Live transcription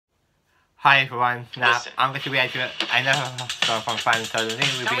Hi everyone, now I'm going to react to another song from fans, so the link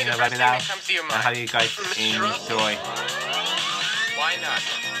will be in the right below, and how you guys enjoy. Why not?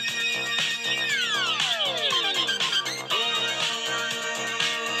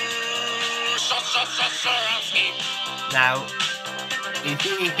 Sho Sho Shorofsky. Now, you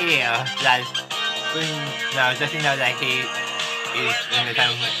see here that now does he know that he is in the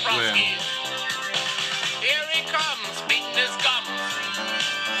same room? Here he comes, beating his gums.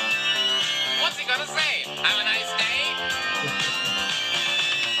 What's he gonna say? Have a nice day?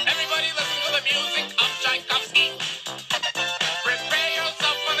 Everybody listen to the music of Tchaikovsky. Prepare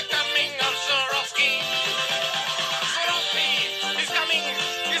yourself for the coming of Shorofsky. Shorofsky, he's coming,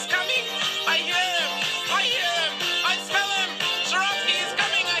 he's coming. I hear him, I smell him. Shorofsky is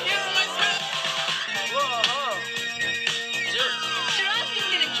coming, I hear him, I smell him. Whoa. Shorofsky's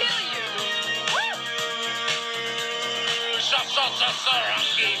gonna kill you. Woo! Sho Sho Sho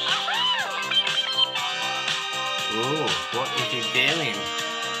Shorofsky. Ooh, what is he doing?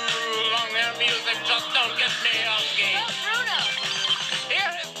 Long hair music just don't get me off-key. Oh, Bruno.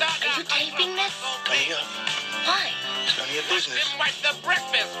 Here is Dada. Are you taping this? Leah, Why? it's none of your business. Him wipe the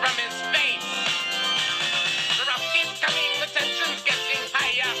breakfast from his face. Shorofsky's coming, the tension's getting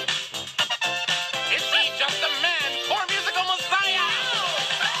higher. Is he just a man or musical messiah?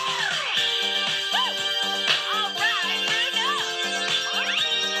 All right, Bruno.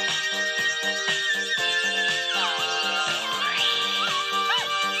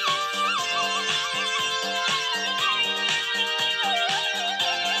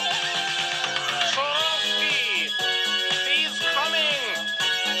 Shorofsky, he's coming.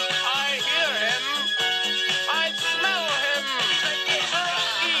 I hear him. I smell him.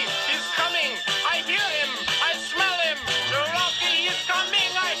 Shorofsky, he's coming. I hear him. I smell him. Shorofsky, he's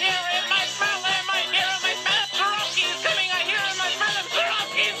coming. I hear him. I smell him. I hear him. I smell him. Shorofsky, he's coming. I hear him. I smell him.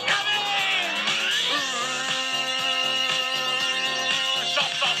 Shorofsky's coming. Sho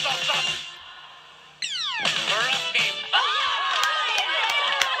Sho Sho Sho. Shorofsky.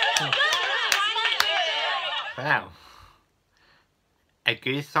 Wow. A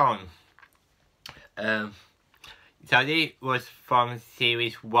good song. So this was from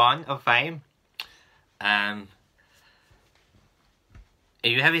series 1 of Fame.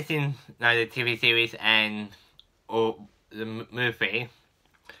 If you haven't seen the TV series or the movie,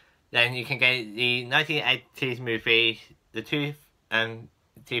 then you can get the 1980s movie, the two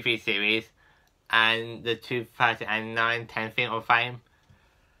TV series, and the 2009-10 film of Fame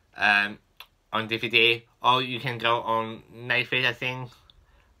on DVD, or you can go on Netflix, I think.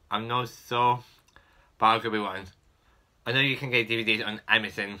 I'm not sure, but I could be wrong. I know you can get DVDs on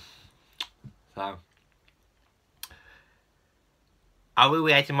Amazon, so I will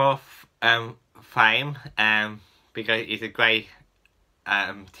react to more Fame because it's a great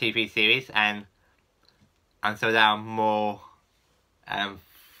TV series, and so there are more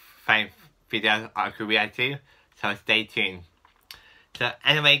Fame videos I could react to, so stay tuned. So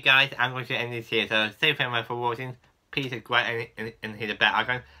anyway guys, I'm going to end this here, so thank you very much for watching. Please subscribe and hit the bell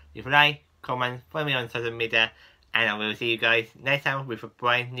icon. Leave a like, comment, follow me on social media, and I will see you guys next time with a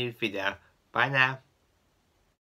brand new video. Bye now.